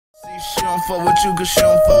She don't fuck with you cause she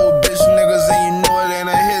don't fuck with bitch niggas, and you know it ain't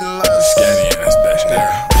a hidden love. Scanny ass bitch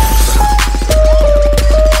there.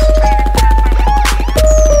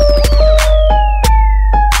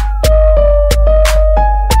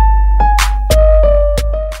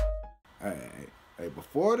 Hey,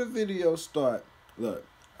 before the video start, look,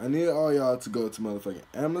 I need all y'all to go to motherfucking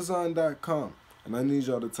Amazon.com, and I need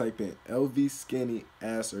y'all to type in LV Skinny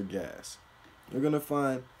Ass or Gas. You're gonna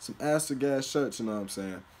find some ass or gas shirts, you know what I'm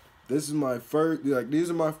saying? This is my first, these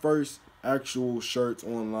are my first actual shirts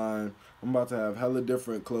online. I'm about to have hella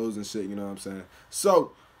different clothes and shit, you know what I'm saying?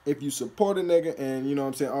 So, if you support a nigga and, you know what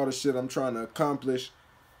I'm saying, all the shit I'm trying to accomplish,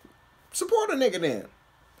 support a nigga then.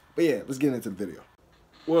 But yeah, let's get into the video.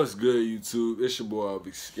 What's good, YouTube? It's your boy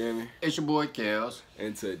LV Skinny. It's your boy Kels.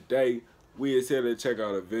 And today, we is here to check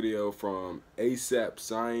out a video from ASAP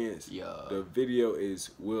Science. Yeah. The video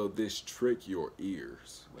is, will this trick your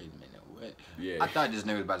ears? Wait a minute, what? Yeah. I thought this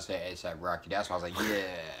nigga was about to say ASAP Rocky. That's why I was like, yeah.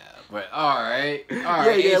 But alright. Yeah,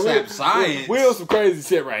 ASAP Science. We on some crazy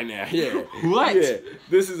shit right now. Yeah. What? Yeah.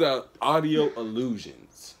 This is audio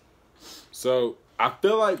illusions. So, I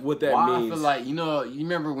feel like what that means. I feel like, you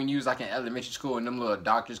remember when you was like in elementary school and them little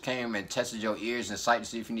doctors came and tested your ears and sight to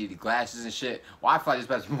see if you needed glasses and shit? Well, I feel like this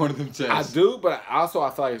about to be one of them tests. I do, but I feel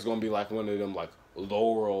like it's gonna be like one of them like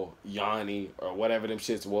Laurel, Yanni, or whatever them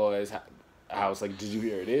shits was. I was like, did you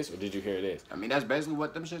hear this or did you hear this? I mean, that's basically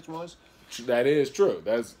what them shits was. That is true.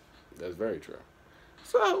 That's very true.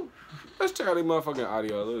 So, let's check out these motherfucking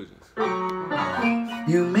audio illusions.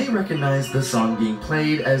 You may recognize the song being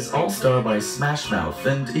played as All Star by Smash Mouth,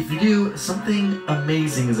 and if you do, something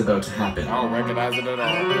amazing is about to happen. I don't recognize it at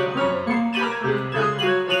all.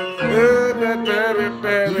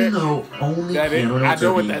 Even though only piano notes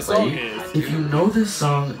are being played, if you know this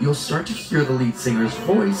song, you'll start to hear the lead singer's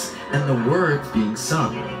voice and the words being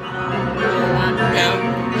sung.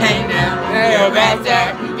 Hey now, you're back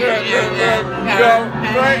there.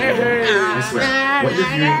 I swear, what you're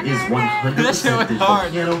hearing is 100% digital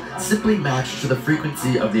piano, simply matched to the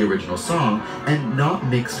frequency of the original song and not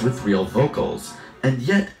mixed with real vocals. And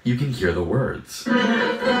yet, you can hear the words.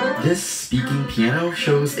 This speaking piano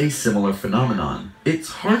shows a similar phenomenon. It's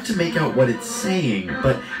hard to make out what it's saying,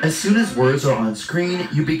 but as soon as words are on screen,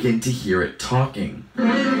 you begin to hear it talking.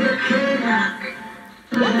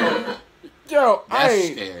 Yo,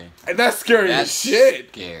 That's scary. That's scary as shit.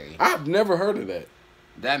 Scary. I've never heard of that.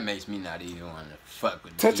 That makes me not even want to fuck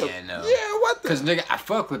with the piano. Yeah, what the? Cause nigga, I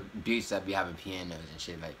fuck with beats that be having pianos and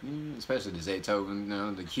shit, like especially the Beethoven,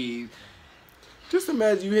 the keys. Just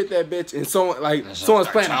imagine you hit that bitch and someone's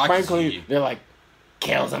playing a prank on you. They're like,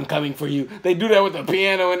 "Kels, I'm coming for you." They do that with the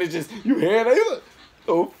piano and it's just you hear it. You're like,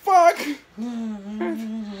 oh fuck.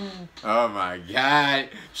 Oh my god,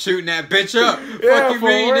 shooting that bitch up. Yeah, Fuck you for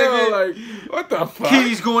mean, real, nigga? like, what the fuck?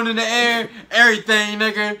 Keys going in the air, everything,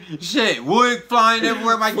 nigga. Shit, wood flying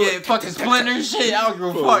everywhere. Might get fucking splinters. Shit, I don't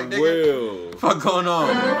give a fuck, nigga. Real. Fuck going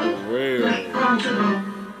on? For real.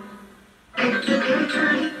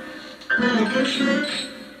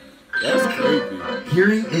 That's creepy.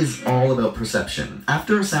 Hearing is all about perception.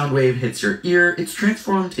 After a sound wave hits your ear, it's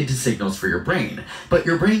transformed into signals for your brain. But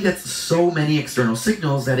your brain gets so many external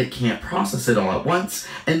signals that it can't process it all at once,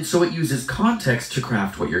 and so it uses context to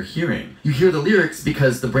craft what you're hearing. You hear the lyrics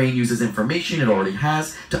because the brain uses information it already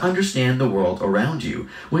has to understand the world around you,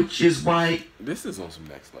 which is why... This is on some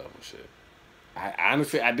next level shit. I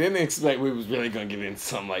honestly didn't expect we was really gonna get into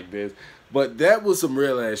something like this. But that was some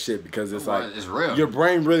real ass shit because it's like it's real. Your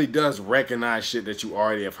brain really does recognize shit that you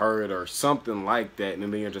already have heard or something like that, and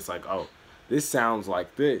then you're just like, oh, this sounds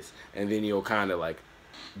like this, and then you'll kind of like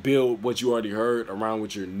build what you already heard around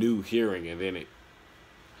with your new hearing, and then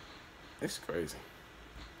it's crazy.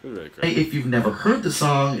 It's really crazy. If you've never heard the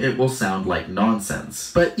song, it will sound like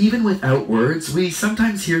nonsense. But even without words, we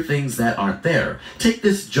sometimes hear things that aren't there. Take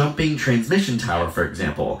this jumping transmission tower, for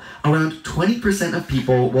example. Around 20% of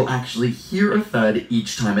people will actually hear a thud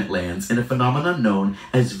each time it lands in a phenomenon known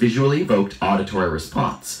as visually evoked auditory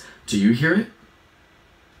response. Do you hear it?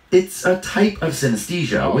 It's a type of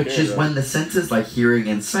synesthesia, which is when the senses like hearing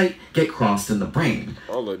and sight get crossed in the brain.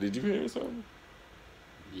 Hold on, did you hear something?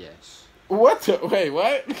 Yes. What? Wait,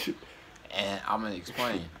 what? And I'm gonna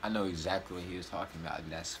explain. I know exactly what he was talking about. And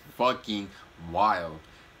that's fucking wild.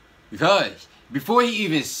 Because before he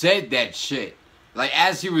even said that shit, like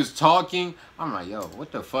as he was talking, I'm like, yo,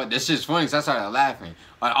 what the fuck? This shit's funny. So I started laughing.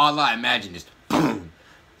 Like all I imagined is boom,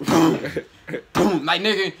 boom. Like,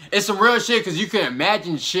 nigga, it's some real shit because you can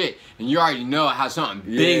imagine shit and you already know how something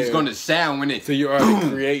big's gonna sound when it. So you're already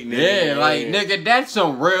creating it. Yeah, like, nigga, that's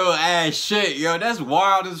some real ass shit, yo. That's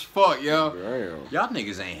wild as fuck, yo. Damn. Y'all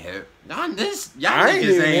niggas ain't hip. Y'all I niggas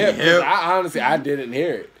even ain't hip. hip. I honestly, I didn't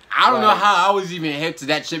hear it. I don't know Like, how I was even hip to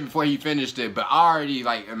that shit before he finished it, but I already,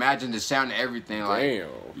 like, imagined the sound and everything. Like, Damn.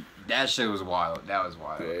 that shit was wild. That was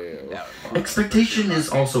wild. Damn. That was wild. Expectation is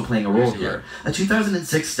also playing a role here. A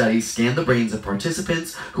 2006 study scanned the brains of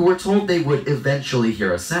participants who were told they would eventually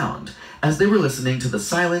hear a sound. As they were listening to the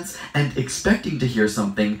silence and expecting to hear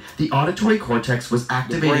something, the auditory cortex was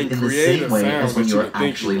activated in the same way as when you are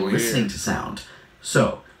actually listening to sound.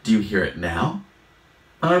 So, do you hear it now?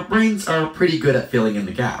 Our brains are pretty good at filling in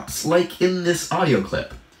the gaps, like in this audio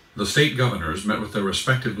clip. The state governors met with their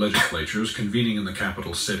respective legislatures convening in the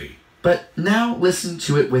capital city. But now listen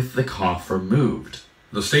to it with the cough removed.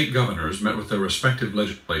 The state governors met with their respective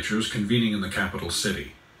legislatures convening in the capital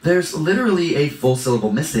city. There's literally a full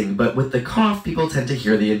syllable missing, but with the cough, people tend to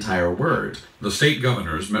hear the entire word. The state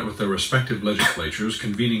governors met with their respective legislatures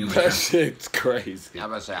convening in the That capital shit's crazy. I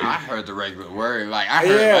was about to say, I heard the regular word. Like, I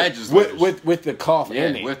heard legislators. with the cough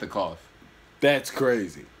in it. with the cough. That's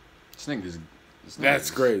crazy. This nigga's That's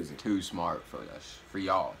crazy. Too smart for us, for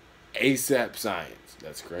y'all. ASAP science.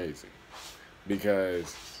 That's crazy.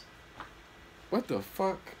 Because what the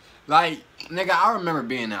fuck? Like, nigga, I remember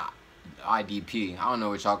being a IDP. I don't know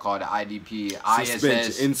what y'all call it, IDP, Suspension.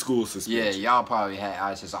 ISS. In school suspension. Yeah, y'all probably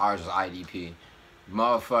had ISS. Ours was IDP.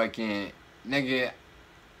 Motherfucking, nigga,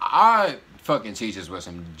 our fucking teachers were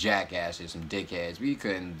some jackasses, some dickheads. We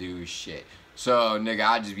couldn't do shit. So, nigga,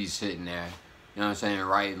 I'd just be sitting there, you know what I'm saying,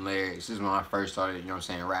 writing lyrics. This is when I first started, you know what I'm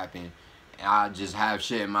saying, rapping. And I'd just have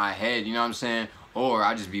shit in my head, you know what I'm saying? Or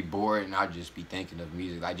I'd just be bored and I'd just be thinking of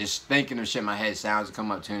music. Like, just thinking of shit in my head, sounds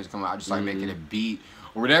come up, tunes come up. I just like making a beat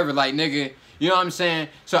or whatever. Like, nigga, you know what I'm saying?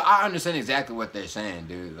 So I understand exactly what they're saying,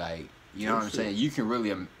 dude. Like, you know what I'm saying? You can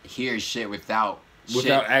really hear shit without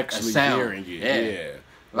actually sound. hearing it. Yeah.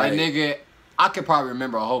 Like, nigga, I could probably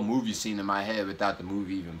remember a whole movie scene in my head without the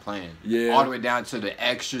movie even playing. Yeah. All the way down to the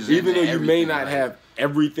extras. Even though you may everything, not like, have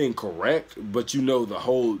everything correct, but you know the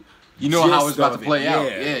whole. you know how it's gist about of to it. play out.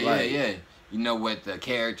 Yeah, Yeah. You know what the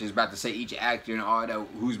character's about to say, each actor and all that,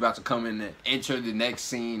 who's about to come in and enter the next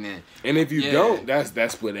scene. And if you Yeah. don't,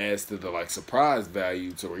 that's what adds to the like surprise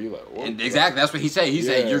value to where you're like, what? And exactly, that's what he said. He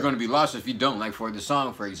said Yeah. you're going to be lost if you don't. Like for the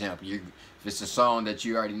song, for example, if it's a song that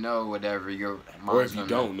you already know, whatever, your or mind's if you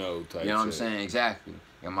gonna, don't know, type you know what I'm shit. saying? Exactly.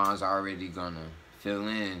 Your mind's already gonna fill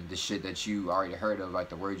in the shit that you already heard of, like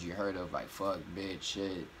the words you heard of, like fuck, bitch,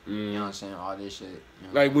 shit. You know what I'm saying? All this shit. You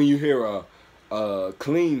know? Like when you hear a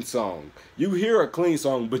clean song, you hear a clean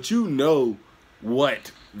song, but you know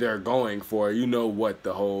what they're going for. You know what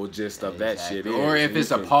the whole gist of that shit is. Or if And it's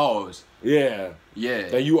you a can- pause. Yeah. Yeah.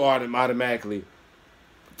 That you automatically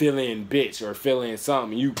fill in bitch or fill in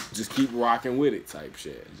something. You just keep rocking with it type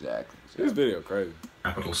shit. Exactly. This video crazy.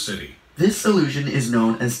 capital city. This illusion is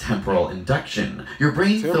known as temporal induction. Your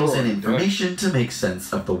brain fills in Temporal information to make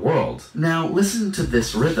sense of the world. Now listen to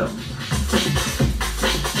this rhythm.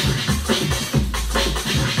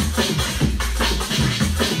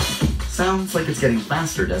 Sounds like it's getting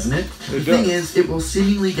faster, doesn't it? The It thing does. is, it will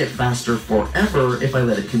seemingly get faster forever if I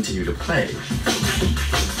let it continue to play.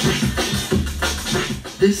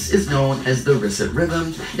 This is known as the Risset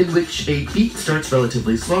rhythm, in which a beat starts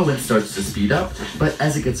relatively slow and starts to speed up, but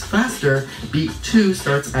as it gets faster, beat 2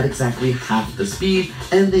 starts at exactly half the speed,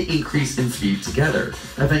 and they increase in speed together.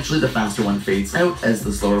 Eventually the faster one fades out as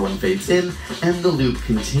the slower one fades in, and the loop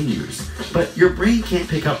continues. But your brain can't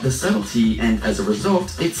pick up the subtlety, and as a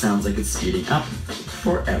result, it sounds like it's speeding up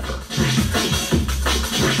forever.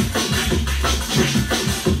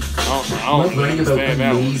 I Love don't learning about understand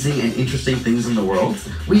that one. amazing and interesting things in the world?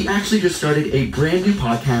 We actually just started a brand new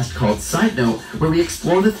podcast called Side Note, where we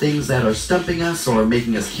explore the things that are stumping us or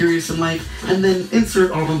making us curious in life, and then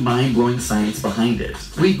insert all the mind-blowing science behind it.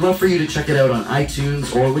 We'd love for you to check it out on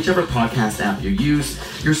iTunes or whichever podcast app you use.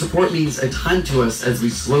 Your support means a ton to us as we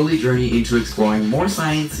slowly journey into exploring more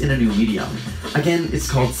science in a new medium. Again, it's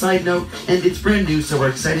called Side Note, and it's brand new, so we're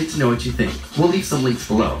excited to know what you think. We'll leave some links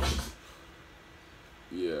below.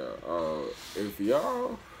 Yeah, if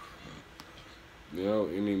y'all,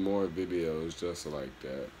 any more videos just like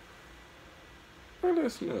that, let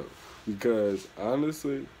us know. Because,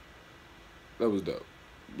 honestly, that was dope.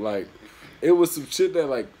 Like, it was some shit that,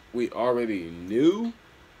 like, we already knew,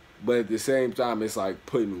 but at the same time, it's like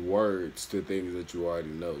putting words to things that you already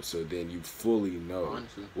know, so then you fully know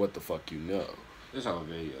Honestly. what the fuck you know. This whole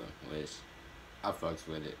video was, I fucks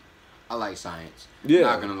with it. I like science. Yeah.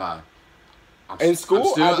 Not gonna lie. In school,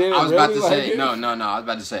 still, I didn't was about really to say like it. no. I was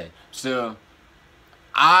about to say still.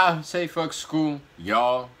 I say fuck school.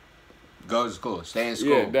 Y'all go to school. Stay in school.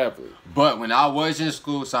 Yeah, definitely. But when I was in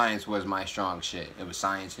school, science was my strong shit. It was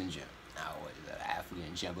science and gym. I was an athlete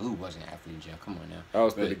in gym, but who wasn't an athlete in gym? Come on now. I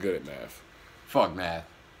was pretty good at math. Fuck math.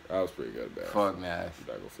 I was pretty good at math. Fuck math.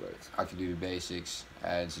 Not gonna flex. I could do the basics,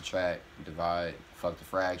 add, subtract, divide, fuck the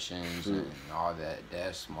fractions, and all that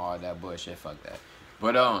decimal, all that bullshit. Fuck that.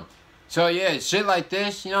 But so yeah, shit like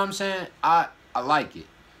this, you know what I'm saying? I like it.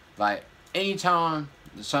 Like anytime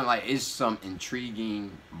something like it's some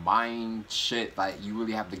intriguing mind shit, like you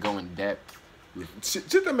really have to go in depth. Shit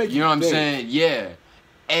that make You know what I'm think. saying? Yeah,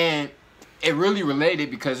 and it really related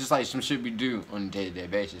because it's like some shit we do on a day-to-day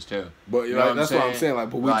basis too. But You know like, what that's I'm what I'm saying. Like,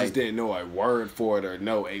 but we Like- just didn't know a word for it or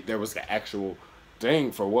know there was an actual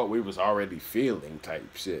thing for what we was already feeling type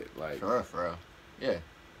shit. Like, For real. Yeah.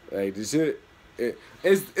 like the shit.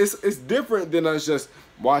 It's different than us just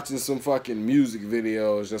watching some fucking music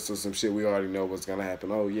videos just for some shit we already know what's gonna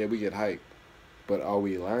happen. Oh yeah, we get hyped. But are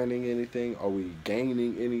we learning anything? Are we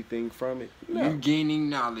gaining anything from it? No. You gaining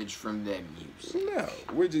knowledge from that music. No,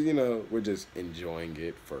 we're just we're just enjoying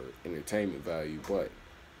it for entertainment value. But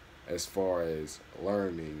as far as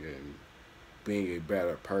learning and being a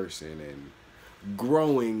better person and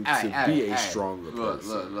growing to be a stronger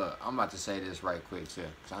person, Look. I'm about to say this right quick too,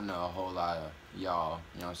 cause I know a whole lot of y'all,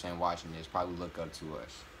 you know what I'm saying, watching this probably look up to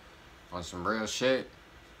us on some real shit.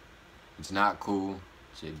 It's not cool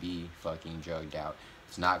to be fucking drugged out.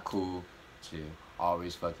 It's not cool to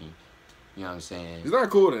always fucking, you know what I'm saying? it's not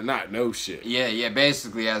cool to not know shit. Yeah,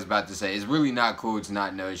 basically I was about to say, it's really not cool to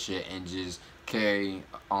not know shit and just carry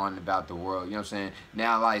on about the world, you know what I'm saying?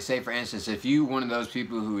 Now, like, say for instance, if you one of those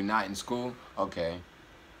people who are not in school, okay,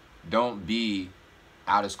 don't be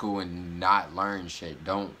out of school and not learn shit.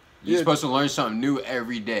 You're supposed to learn something new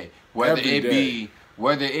every day. Whether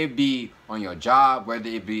it be on your job, whether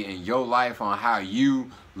it be in your life, on how you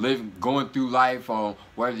live, going through life, on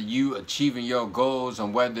whether you achieving your goals,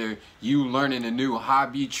 on whether you learning a new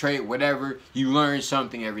hobby, trait, whatever, you learn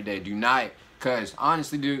something every day. Do not, cause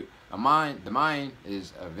honestly, dude, the mind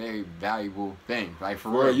is a very valuable thing. Like for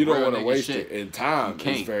real, You don't real want to nigga waste shit. it. And time You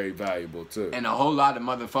can't. is very valuable too. And a whole lot of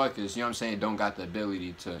motherfuckers, you know what I'm saying, don't got the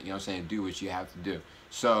ability to, you know what I'm saying, do what you have to do.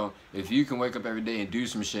 So, if you can wake up every day and do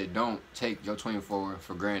some shit, don't take your 24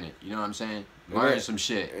 for granted. You know what I'm saying? Learn some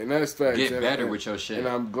shit. And that's facts. Get better with your shit. And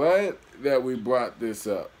I'm glad that we brought this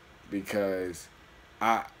up because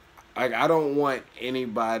I don't want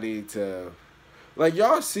anybody to, like,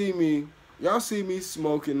 y'all see me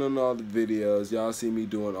smoking on all the videos. Y'all see me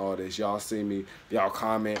doing all this. Y'all see me, y'all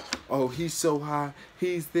comment, oh, he's so high,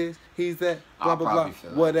 he's this, he's that, blah, blah, blah,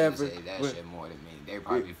 whatever. Say that shit more than me. They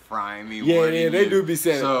probably frying me Yeah, more yeah, than they you. do be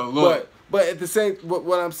saying So, it. look. But at the same,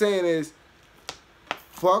 what I'm saying is,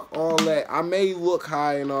 fuck all that. I may look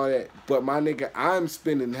high and all that, but my nigga, I'm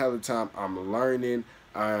spending hella time. I'm learning.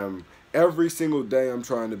 Every single day I'm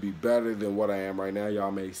trying to be better than what I am right now.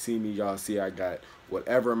 Y'all may see me. Y'all see I got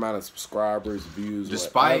whatever amount of subscribers, views,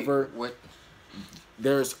 Despite whatever. what...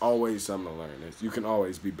 There's always something to learn. You can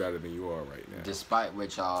always be better than you are right now. Despite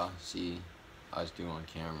what y'all see us do on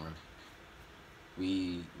camera,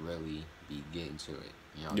 we really be getting to it.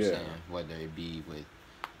 You know what I'm saying? Whether it be with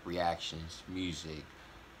reactions, music,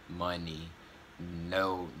 money,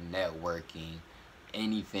 no networking,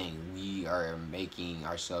 anything, we are making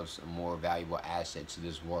ourselves a more valuable asset to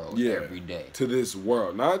this world every day. To this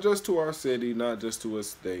world. Not just to our city, not just to a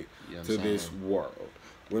state, You know what to I'm this saying? world.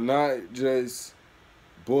 We're not just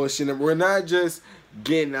bullshitting. We're not just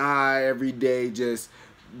getting high every day, just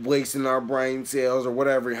wasting our brain cells or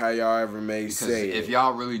whatever, how y'all ever may Because say if it.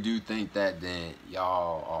 y'all really do think that, then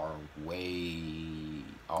y'all are way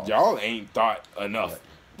off. Y'all ain't thought enough.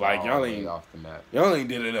 Like, y'all way ain't off the map. Y'all ain't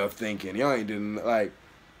did enough thinking. Y'all ain't did like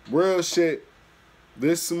real shit.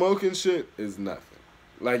 This smoking shit is nothing.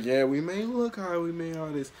 Like, yeah, we may look high, we may all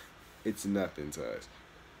this. It's nothing to us.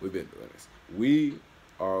 We've been doing this. We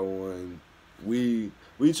are on. We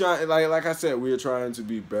try, like I said, we are trying to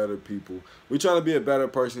be better people. We trying to be a better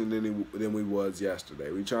person than we was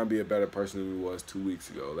yesterday. We trying to be a better person than we was 2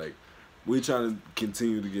 weeks ago. Like, we trying to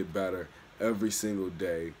continue to get better every single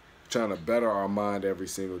day. Trying to better our mind every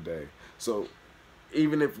single day. So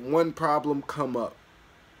even if one problem come up,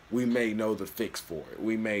 we may know the fix for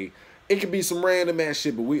it. It could be some random ass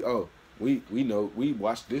shit, but we know, we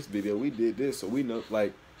watched this video, we did this, so we know,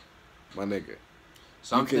 like, my nigga.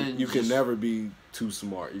 You can never be too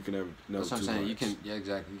smart. You can never know too much. That's what I'm saying.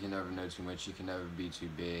 Exactly. You can never know too much. You can never be too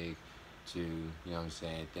big to, you know what I'm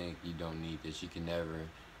saying, think you don't need this. You can never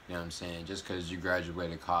You know what I'm saying? Just because you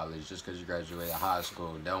graduated college, just because you graduated high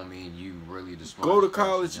school, don't mean you really the smartest. Go to person,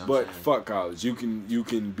 college, you know what but I'm saying? fuck college. You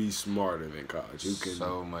can be smarter than college. You can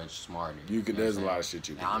So much smarter. you can. know what There's a I'm lot saying? of shit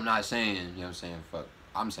you can. Now, I'm not saying, you know what I'm saying, fuck.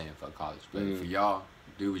 I'm saying fuck college. But for y'all,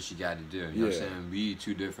 do what you got to do. You know what I'm Yeah. saying? We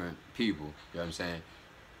two different people. You know what I'm saying?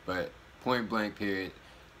 But point blank period,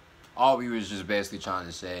 all we was just basically trying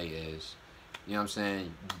to say is, you know what I'm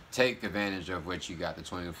saying, take advantage of what you got, the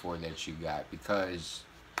 24 that you got, because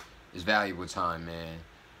it's valuable time, man.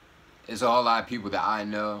 It's a whole lot of people that I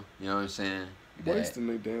know, you know what I'm saying, that Wasting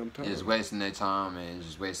their damn time. is wasting their time and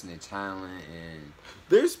just wasting their talent. And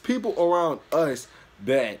There's people around us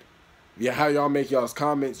that, yeah, how y'all make y'all's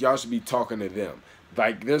comments, y'all should be talking to them.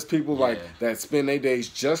 Like, there's people like Yeah. that spend their days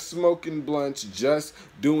just smoking blunts, just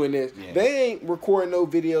doing this. Yeah. They ain't recording no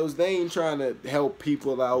videos. They ain't trying to help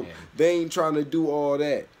people out. Yeah. They ain't trying to do all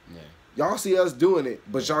that. yeah, Y'all see us doing it,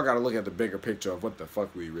 but y'all got to look at the bigger picture of what the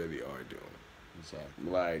fuck we really are doing. exactly.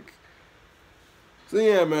 Like, so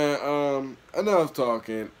yeah, man, enough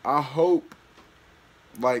talking. I hope,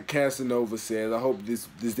 like Casanova says, I hope this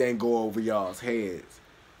didn't go over y'all's heads.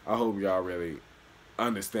 I hope y'all really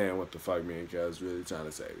understand what the fuck me and Kaz really trying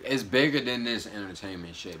to say. It's bigger than this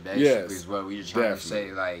entertainment shit. Basically, Yes, is what we just trying definitely. to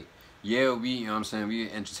say. Like, yeah, we, you know what I'm saying, we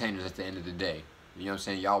entertainers at the end of the day. You know what I'm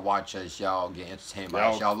saying? Y'all watch us, y'all get entertained by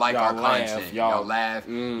us, y'all like y'all our laugh, content, y'all- y'all laugh,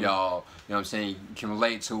 Mm. y'all, you know what I'm saying, you can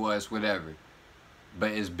relate to us, whatever.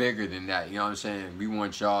 But it's bigger than that, you know what I'm saying? We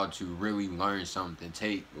want y'all to really learn something,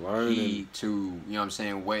 take Learn heed to, you know what I'm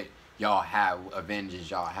saying, what y'all have, advantages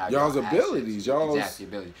y'all have. Y'all's y'all abilities, assets, y'all's exactly,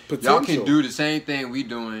 abilities. potential. Y'all can do the same thing we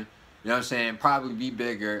doing. You know what I'm saying? Probably be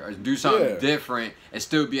bigger or do something Yeah. different and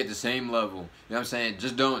still be at the same level. You know what I'm saying?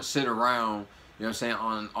 Just don't sit around, you know what I'm saying,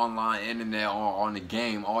 on online internet or on the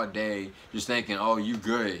game all day just thinking, oh, you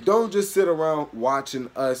good. Don't just sit around watching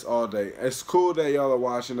us all day. It's cool that y'all are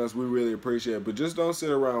watching us. We really appreciate it. But just don't sit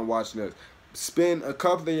around watching us. Spend a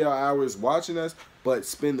couple of y'all hours watching us, but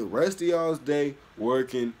spend the rest of y'all's day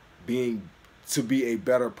working, to be a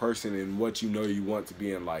better person in what you know you want to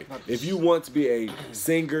be in life. If you want to be a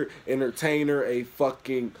singer, entertainer, a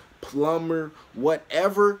fucking plumber,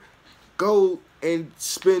 whatever, go and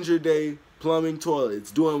spend your day plumbing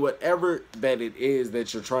toilets, doing whatever that it is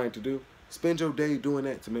that you're trying to do. Spend your day doing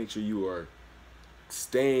that to make sure you are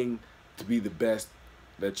staying to be the best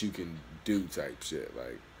that you can do type shit.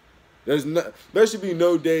 Like, there should be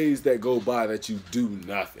no days that go by that you do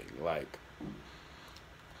nothing. Like,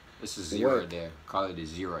 It's a zero What? day. Call it a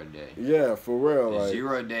 0 day. yeah, for real. A Like,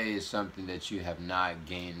 0 day is something that you have not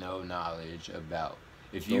gained no knowledge about.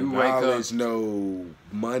 If no you wake up, knowledge, no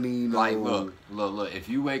money, no. like, look, if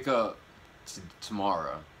you wake up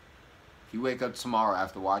tomorrow, if you wake up tomorrow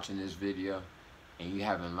after watching this video and you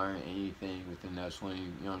haven't learned anything within that 20, you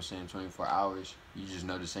know what I'm saying, 24 hours, you just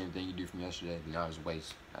know the same thing you do from yesterday, then that was a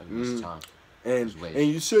waste. That was a waste of time. And Just wait. and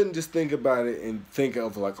you shouldn't just think about it and think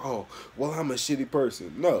of like, oh, well, I'm a shitty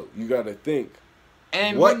person. No, you got to think.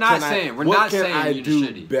 And What we're not can I- saying we're what not can saying I you're do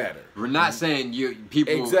shitty. better? We're not saying you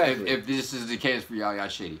people. Exactly. If this is the case for y'all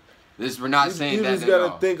shitty. We're not saying You that just at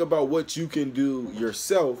gotta all. think about what you can do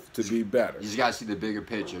yourself to be better. You just gotta see the bigger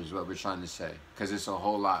picture is what we're trying to say, because it's a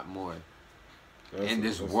whole lot more That's- in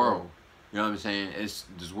this that's world. You know what I'm saying? This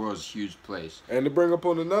world's a huge place. And to bring up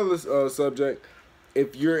on another subject,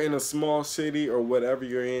 if you're in a small city or whatever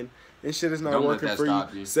you're in, and shit is not Don't let working that for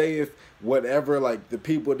stop you, you. say if whatever, like the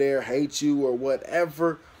people there hate you or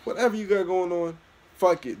whatever you got going on,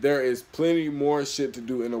 fuck it. There is plenty more shit to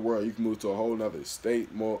do in the world. You can move to a whole nother state,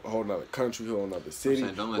 a whole nother country, a whole nother city,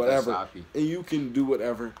 saying, don't let that whatever. stop you. And you can do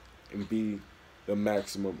whatever and be the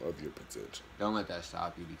maximum of your potential. Don't let that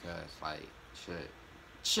stop you, because like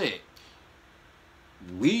shit.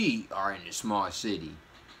 We are in a small city,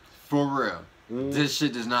 for real. This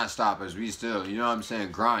shit does not stop us. We still, you know what I'm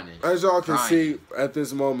saying, grinding. As y'all can Grinding. see, at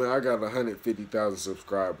this moment, I got 150,000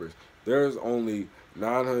 subscribers. There's only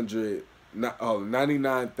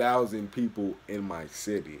 99,000 people in my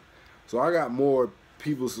city. So I got more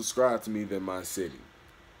people subscribed to me than my city.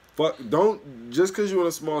 Just because you're in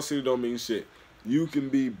a small city don't mean shit. You can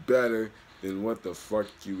be better than what the fuck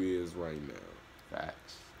you is right now.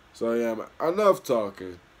 Facts. So yeah, man, enough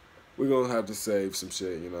talking. We're going to have to save some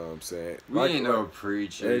shit, you know what I'm saying? We ain't no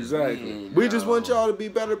preachers. Exactly. ain't We just want no- y'all to be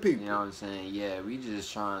better people. You know what I'm saying? Yeah, we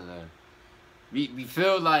just trying to. We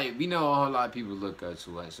feel like we know a whole lot of people look up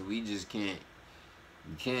to us, so we just can't.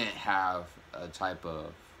 You can't have a type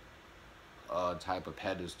of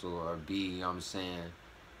pedestal or be, you know what I'm saying,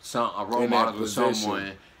 a role In that model to position.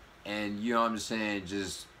 someone, and you know what I'm saying,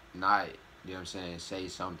 just not, you know what I'm saying, say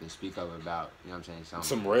something, speak up about, you know what I'm saying, something.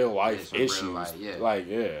 Some real life Yeah, some real issues. life, yeah. Like,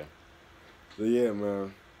 yeah. So, yeah,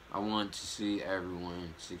 man. I want to see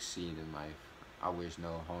everyone succeed in life. I wish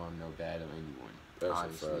no harm, no bad on anyone. That's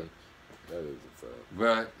obviously. a fact. That is a fact.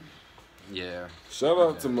 But yeah. Shout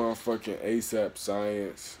out to motherfucking ASAP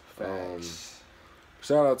Science.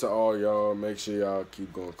 Shout out to all y'all. Make sure y'all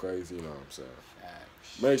keep going crazy. You know what I'm saying?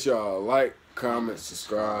 Facts. Make sure y'all like, comment,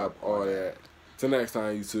 subscribe, all that. Till next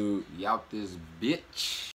time, YouTube. You out this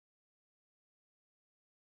bitch.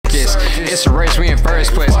 It's a race, we in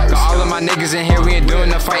first place. Got all of my niggas in here, we ain't doing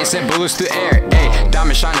the fight. Send bullets through air. Ayy,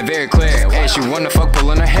 diamond shining very clear. Ayy, she wanna fuck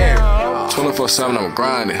pulling her hair. 24/7, I'm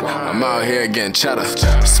grinding. I'm out here getting cheddar.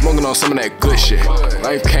 Smoking on some of that good shit.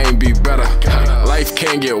 Life can't be better. Life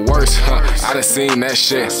can't get worse. I done seen that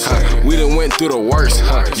shit. We done went through the worst.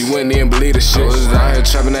 You wouldn't even believe the shit. Was out here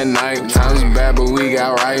trapping at night. Times bad, but we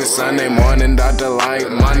got right. Sunday morning, Dr. Light.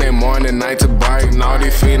 Monday morning, night to bright. And all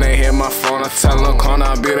these fiends ain't hit my phone. I tell them, come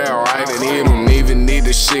I'll be there right. And he don't even need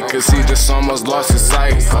the shit, cause he just almost lost his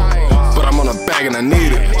sight. But I'm on a bag and I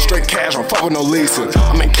need it. Straight cash, I'm fucking no leasing.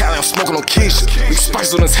 I'm in Cali, I'm smoking on Keisha. Big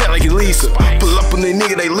spice on his head like he Lisa. Pull up on they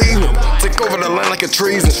nigga, they leave him. Take over the land like a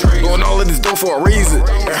treason. Going all of this dough for a reason.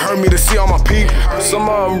 It hurt me to see all my people. Some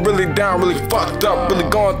of them really down, really fucked up, really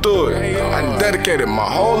going through it. I dedicated my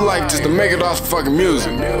whole life just to make it off fucking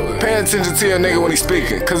music. Pay attention to your nigga when he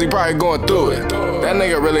speaking, cause he probably going through it. That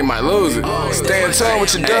nigga really might lose it. Stay in tune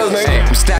with your does, nigga.